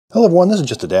Hello everyone, this is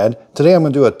Just a Dad. Today I'm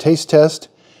going to do a taste test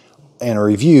and a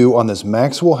review on this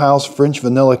Maxwell House French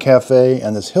Vanilla Cafe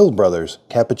and this Hill Brothers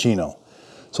Cappuccino.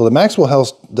 So the Maxwell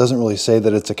House doesn't really say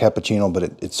that it's a cappuccino, but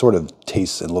it sort of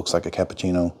tastes and looks like a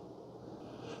cappuccino.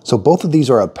 So both of these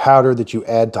are a powder that you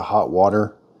add to hot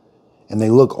water, and they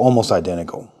look almost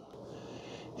identical.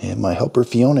 And my helper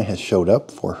Fiona has showed up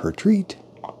for her treat.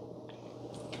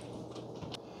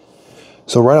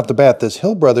 So right off the bat, this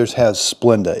Hill Brothers has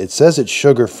Splenda. It says it's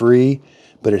sugar-free,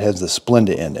 but it has the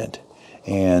Splenda in it.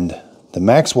 And the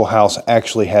Maxwell House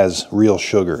actually has real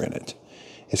sugar in it.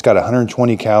 It's got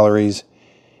 120 calories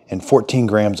and 14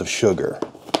 grams of sugar.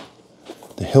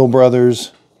 The Hill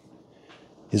Brothers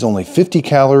is only 50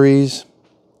 calories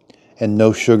and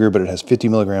no sugar, but it has 50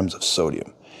 milligrams of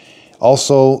sodium.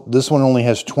 Also, this one only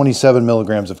has 27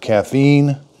 milligrams of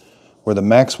caffeine, where the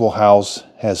Maxwell House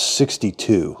has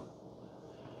 62.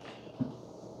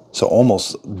 So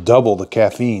almost double the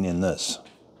caffeine in this.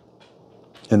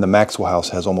 And the Maxwell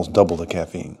House has almost double the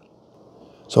caffeine.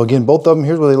 So again, both of them,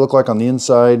 here's what they look like on the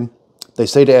inside. They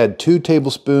say to add 2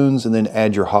 tablespoons and then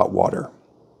add your hot water.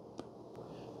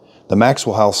 The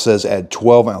Maxwell House says add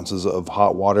 12 ounces of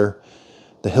hot water.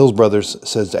 The Hill Brothers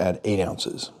says to add 8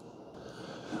 ounces.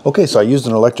 Okay, so I used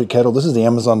an electric kettle. This is the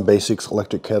Amazon Basics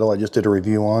electric kettle I just did a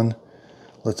review on.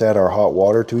 Let's add our hot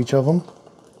water to each of them.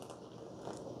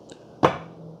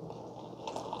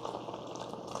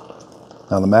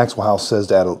 Now the Maxwell House says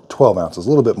to add 12 ounces, a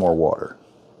little bit more water.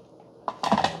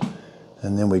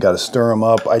 And then we got to stir them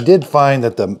up. I did find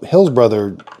that the Hill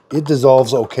Brothers, it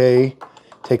dissolves okay,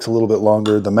 takes a little bit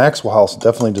longer. The Maxwell House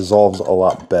definitely dissolves a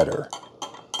lot better,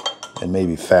 and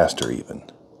maybe faster even.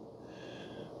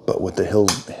 But with the Hill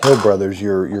Brothers,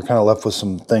 you're kind of left with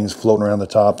some things floating around the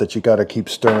top that you got to keep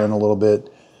stirring a little bit.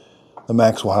 The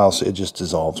Maxwell House, it just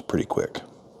dissolves pretty quick.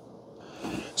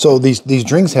 So these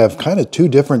drinks have kind of 2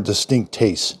 different distinct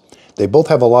tastes. They both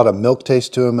have a lot of milk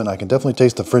taste to them, and I can definitely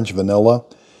taste the French vanilla.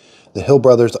 The Hill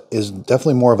Brothers is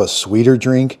definitely more of a sweeter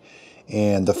drink,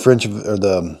 and the French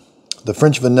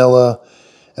vanilla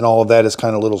and all of that is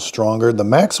kind of a little stronger. The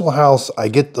Maxwell House, I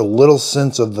get the little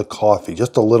sense of the coffee,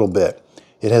 just a little bit.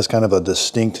 It has kind of a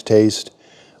distinct taste.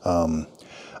 I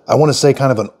want to say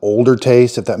kind of an older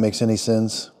taste, if that makes any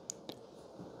sense.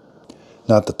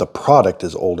 Not that the product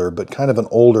is older, but kind of an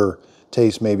older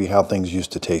taste, maybe how things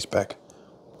used to taste back.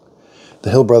 The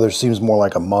Hill Brothers seems more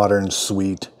like a modern,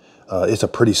 sweet, it's a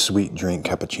pretty sweet drink,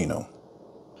 cappuccino.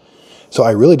 So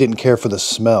I really didn't care for the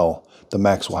smell the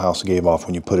Maxwell House gave off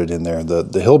when you put it in there.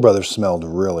 The Hill Brothers smelled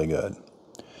really good,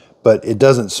 but it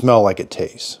doesn't smell like it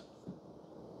tastes.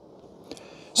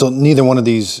 So neither one of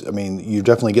these, I mean, you're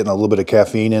definitely getting a little bit of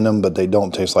caffeine in them, but they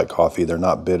don't taste like coffee. They're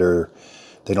not bitter.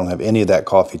 They don't have any of that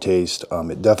coffee taste.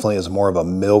 It definitely is more of a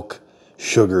milk,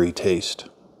 sugary taste.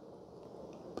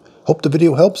 Hope the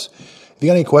video helps. If you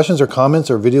got any questions or comments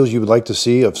or videos you would like to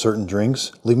see of certain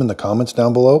drinks, leave them in the comments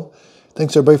down below.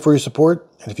 Thanks everybody for your support.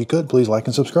 And if you could, please like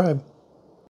and subscribe.